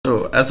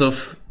So as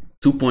of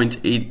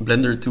 2.8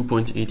 Blender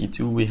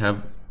 2.82, we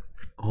have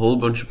a whole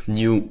bunch of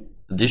new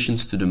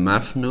additions to the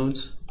math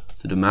nodes,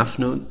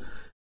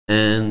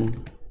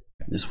 and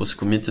this was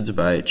committed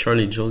by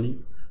Charlie Jolly.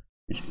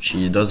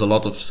 She does a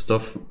lot of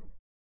stuff,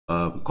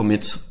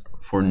 commits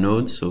for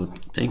nodes, so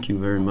thank you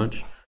very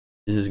much.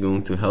 This is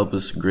going to help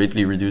us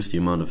greatly reduce the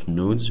amount of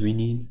nodes we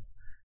need.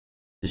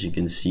 As you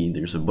can see,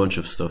 there's a bunch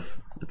of stuff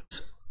that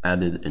was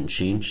added and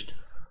changed.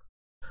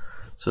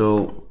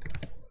 So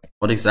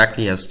what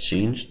exactly has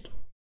changed?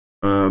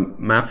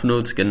 Math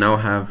nodes can now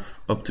have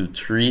up to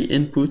 3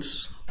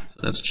 inputs, so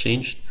that's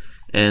changed.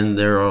 And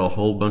there are a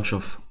whole bunch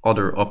of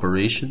other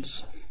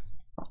operations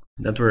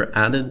that were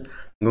added.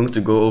 I'm going to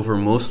go over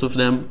most of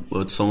them,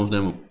 but some of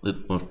them a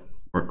little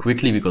more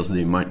quickly because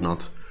they might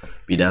not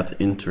be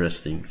that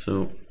interesting.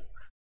 So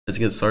let's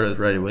get started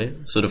right away.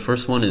 So the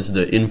first one is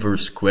the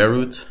inverse square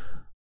root.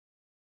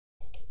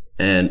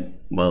 And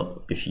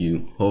well, if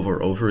you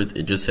hover over it,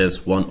 it just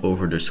says 1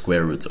 over the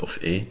square root of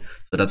a.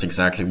 So that's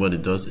exactly what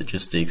it does. It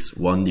just takes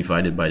 1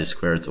 divided by the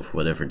square root of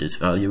whatever this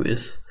value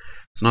is.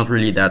 It's not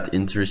really that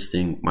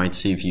interesting, might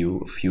save you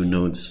a few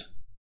nodes.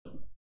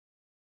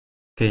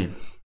 Okay,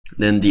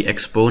 then the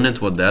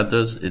exponent, what that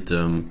does, it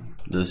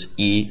does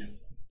e,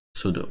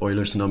 so the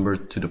Euler's number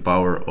to the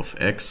power of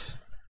x.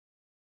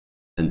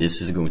 And this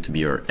is going to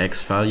be our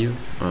x value.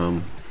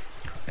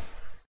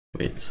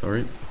 Wait,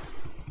 sorry.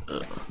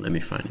 Let me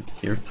find it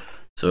here.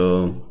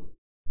 So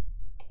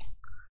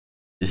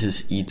this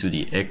is e to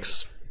the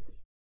x.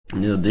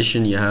 In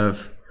addition, you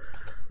have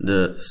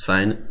the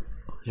sine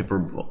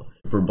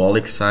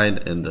hyperbolic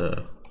side and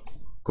the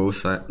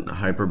cosine,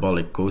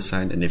 hyperbolic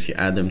cosine, and if you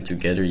add them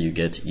together, you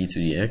get e to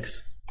the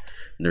x.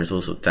 And there's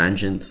also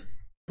tangent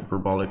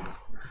hyperbolic,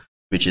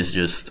 which is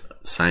just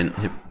sine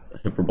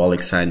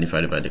hyperbolic sine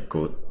divided by the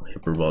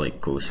hyperbolic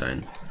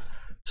cosine.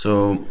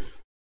 So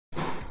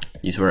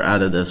these were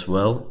added as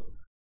well.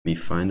 We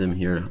find them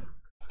here.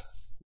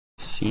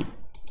 Let's see.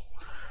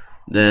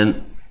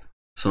 Then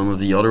some of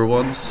the other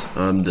ones.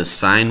 The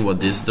sine, what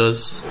this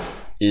does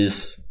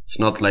is it's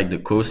not like the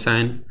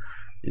cosine,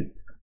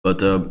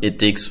 but it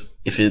takes,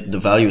 if the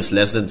value is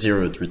less than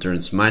 0, it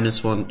returns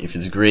 -1. If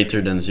it's greater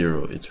than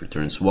 0, it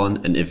returns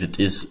 1, and if it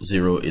is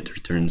 0, it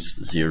returns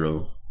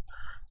 0.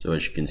 So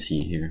as you can see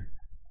here.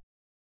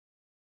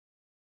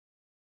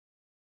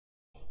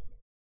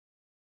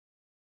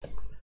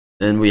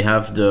 Then we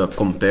have the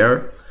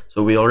compare.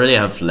 So we already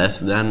have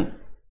less than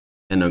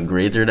and a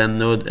greater than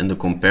node, and the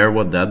compare,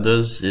 what that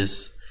does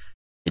is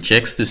it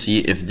checks to see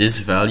if this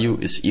value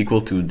is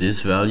equal to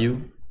this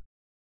value,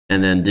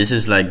 and then this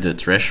is like the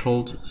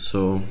threshold.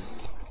 So it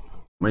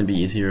might be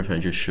easier if I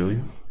just show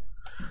you.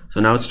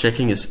 So now it's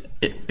checking is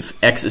if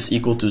x is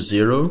equal to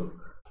 0,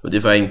 but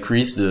if I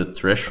increase the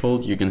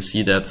threshold, you can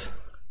see that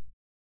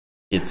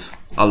it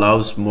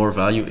allows more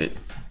value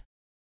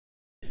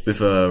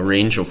with a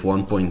range of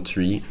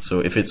 1.3. So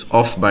if it's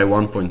off by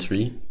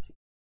 1.3,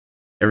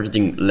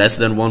 everything less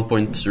than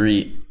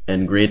 1.3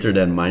 and greater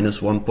than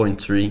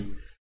 -1.3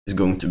 is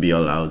going to be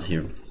allowed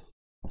here.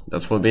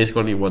 That's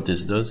basically what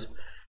this does.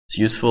 It's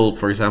useful,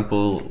 for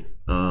example,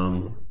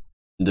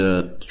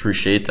 the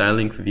Truncate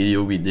tiling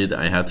video we did,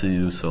 I had to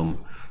do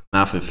some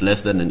math with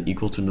less than and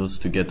equal to nodes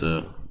to get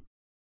a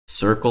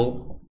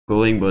circle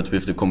going, but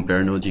with the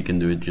compare node you can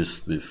do it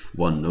just with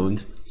one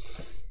node.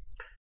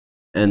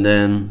 And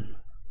then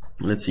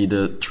let's see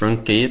the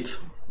truncate.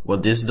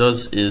 What this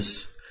does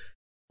is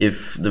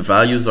if the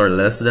values are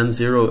less than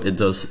 0, it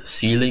does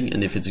ceiling,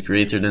 and if it's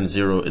greater than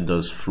 0, it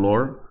does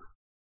floor.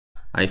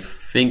 I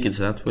think it's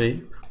that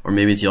way, or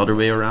maybe it's the other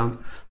way around.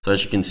 So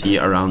as you can see,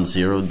 around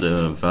 0,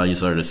 the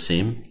values are the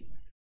same.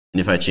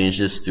 And if I change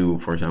this to,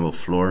 for example,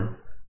 floor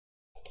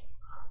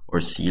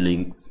or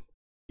ceiling,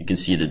 you can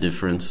see the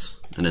difference.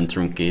 And then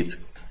truncate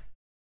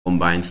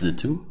combines the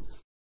two.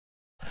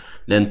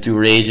 Then to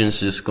radians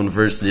just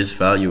converts this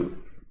value,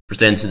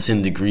 pretends it's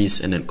in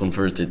degrees, and then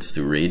converts it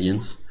to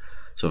radians.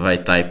 So if I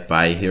type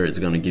pi here, it's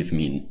going to give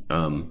me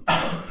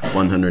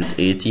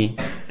 180,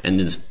 and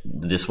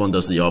this one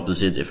does the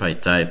opposite. If I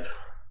type,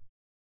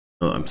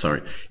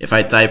 if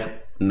I type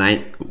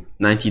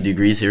 90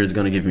 degrees here, it's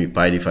going to give me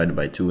pi divided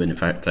by 2, and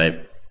if I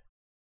type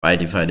pi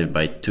divided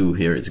by 2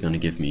 here, it's going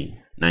to give me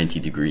 90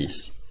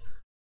 degrees.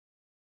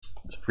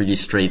 It's pretty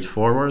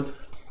straightforward.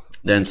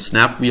 Then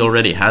snap, we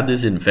already had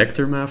this in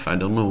vector math. I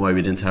don't know why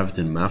we didn't have it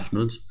in math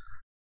nodes,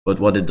 but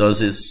what it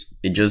does is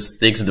it just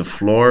takes the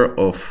floor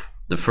of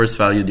the first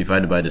value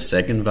divided by the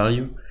second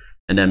value,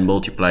 and then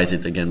multiplies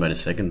it again by the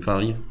second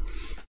value.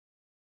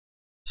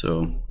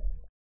 So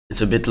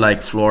it's a bit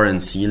like floor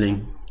and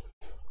ceiling.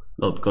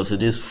 Well, because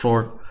it is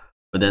floor,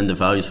 but then the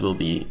values will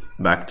be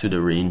back to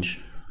the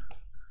range.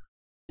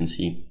 You can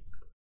see.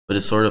 But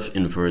it's sort of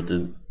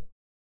inverted.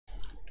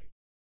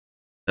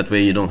 That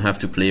way you don't have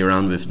to play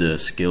around with the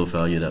scale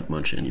value that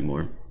much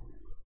anymore.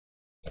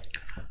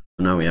 So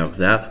now we have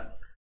that.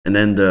 And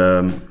then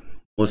the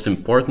most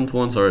important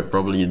ones are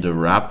probably the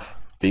wrap,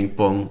 ping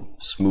pong,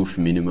 smooth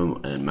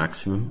minimum and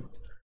maximum.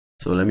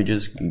 So let me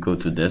just go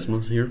to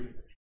Desmos here.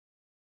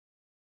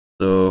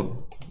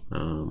 So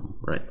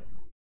Right.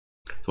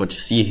 So what you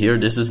see here,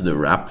 this is the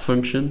wrap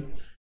function.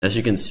 As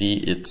you can see,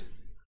 it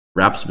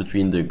wraps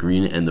between the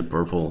green and the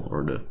purple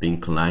or the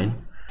pink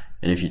line.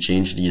 And if you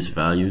change these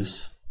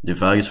values, the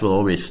values will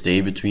always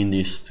stay between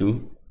these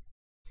two.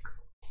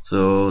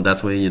 So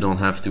that way you don't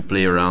have to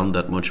play around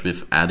that much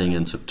with adding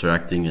and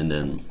subtracting and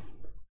then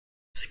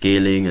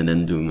scaling and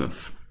then doing a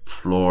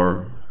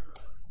floor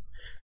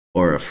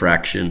or a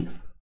fraction.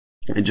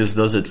 It just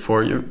does it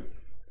for you.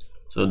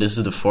 So this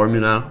is the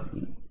formula.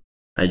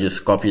 I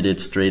just copied it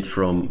straight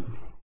from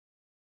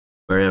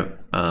where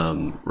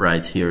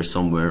right here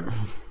somewhere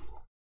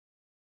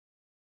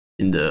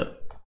in the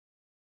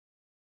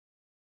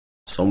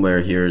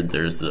somewhere here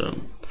there's a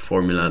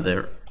formula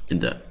there in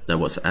that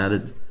was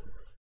added to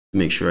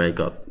make sure I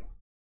got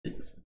it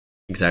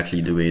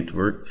exactly the way it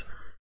worked.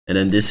 And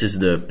then this is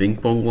the ping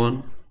pong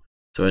one.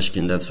 So as you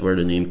can, that's where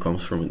the name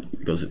comes from,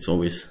 because it's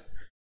always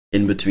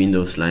in between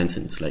those lines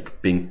and it's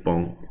like ping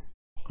pong,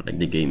 like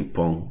the game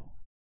Pong.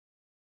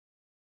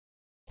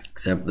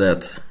 Except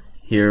that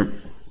here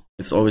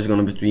it's always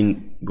going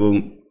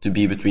to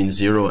be between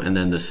 0 and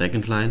then the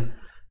second line.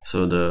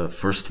 So the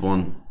first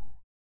one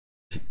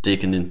is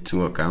taken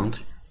into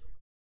account.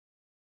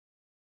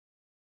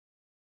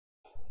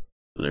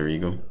 So there you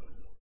go.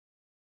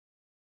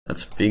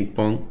 That's ping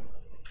pong.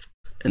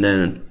 And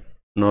then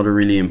another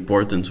really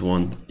important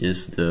one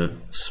is the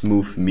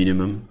smooth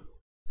minimum.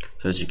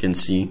 So as you can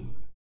see,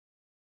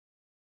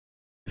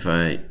 if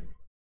I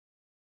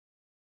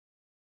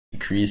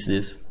decrease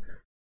this,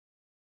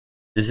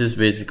 this is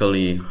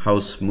basically how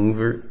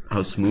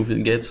smooth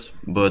it gets,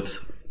 but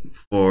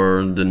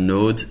for the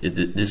node,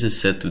 this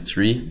is set to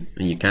 3,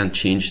 and you can't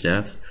change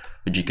that,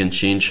 but you can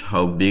change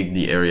how big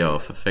the area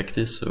of effect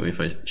is. So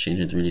if I change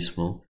it really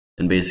small,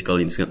 and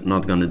basically it's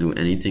not gonna do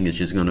anything, it's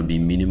just gonna be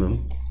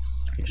minimum.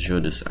 I can show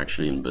this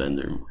actually in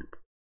Blender.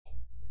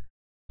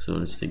 So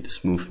let's take the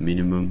smooth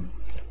minimum.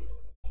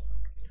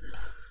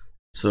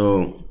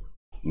 So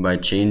by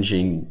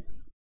changing,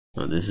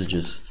 this is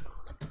just,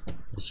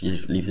 let's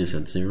leave this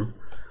at 0.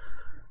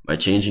 By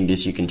changing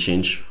this, you can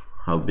change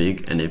how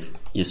big, and if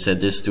you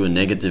set this to a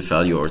negative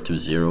value or to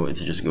 0,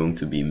 it's just going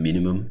to be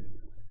minimum.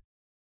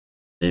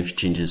 And if you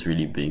change this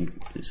really big,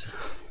 it's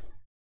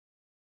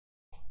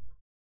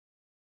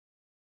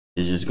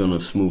just gonna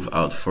smooth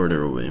out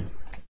further away.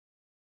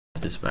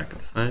 Put this back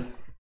at 5.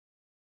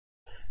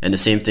 And the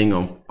same thing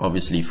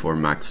obviously for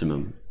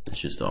maximum,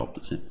 it's just the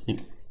opposite thing.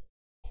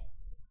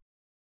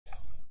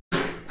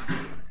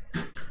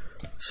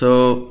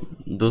 So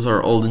those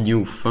are all the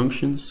new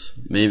functions.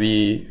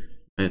 Maybe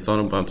I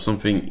thought about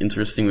something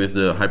interesting with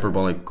the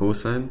hyperbolic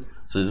cosine.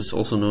 So this is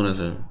also known as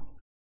it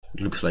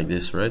looks like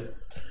this, right?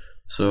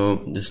 So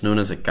this is known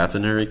as a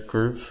catenary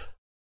curve.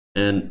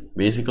 And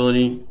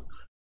basically,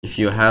 if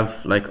you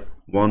have like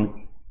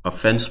a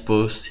fence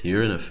post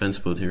here and a fence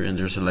post here, and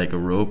there's like a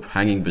rope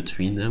hanging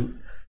between them,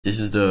 this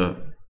is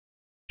the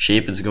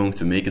shape it's going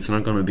to make. It's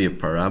not going to be a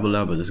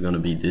parabola, but it's going to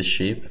be this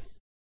shape.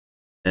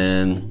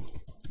 And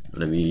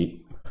let me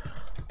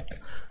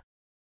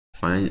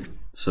find,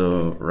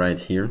 so right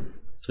here,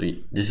 so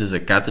this is a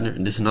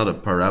catenary, this is not a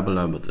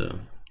parabola but a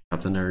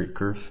catenary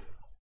curve.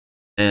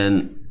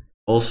 And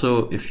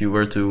also if you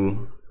were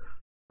to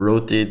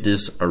rotate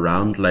this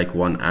around like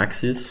one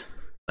axis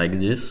like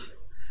this,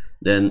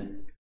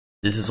 then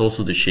this is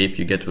also the shape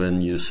you get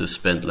when you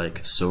suspend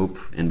like soap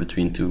in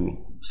between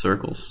two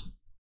circles.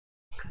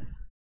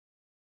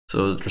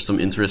 So there's some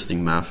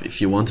interesting math.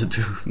 If you wanted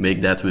to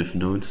make that with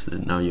nodes,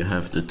 then now you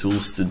have the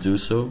tools to do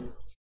so.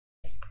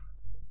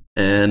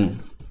 And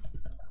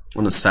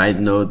on a side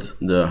note,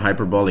 the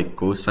hyperbolic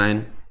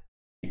cosine,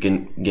 you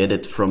can get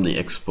it from the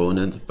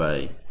exponent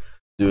by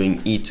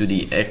doing e to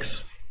the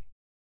x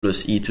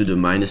plus e to the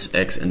minus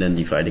x and then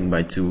dividing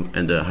by 2,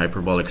 and the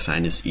hyperbolic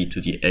sine is e to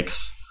the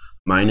x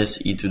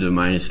minus e to the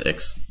minus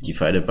x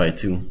divided by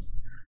 2,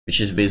 which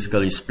is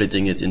basically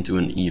splitting it into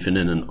an even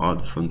and an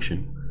odd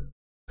function.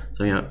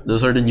 So yeah,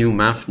 those are the new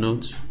math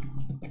nodes.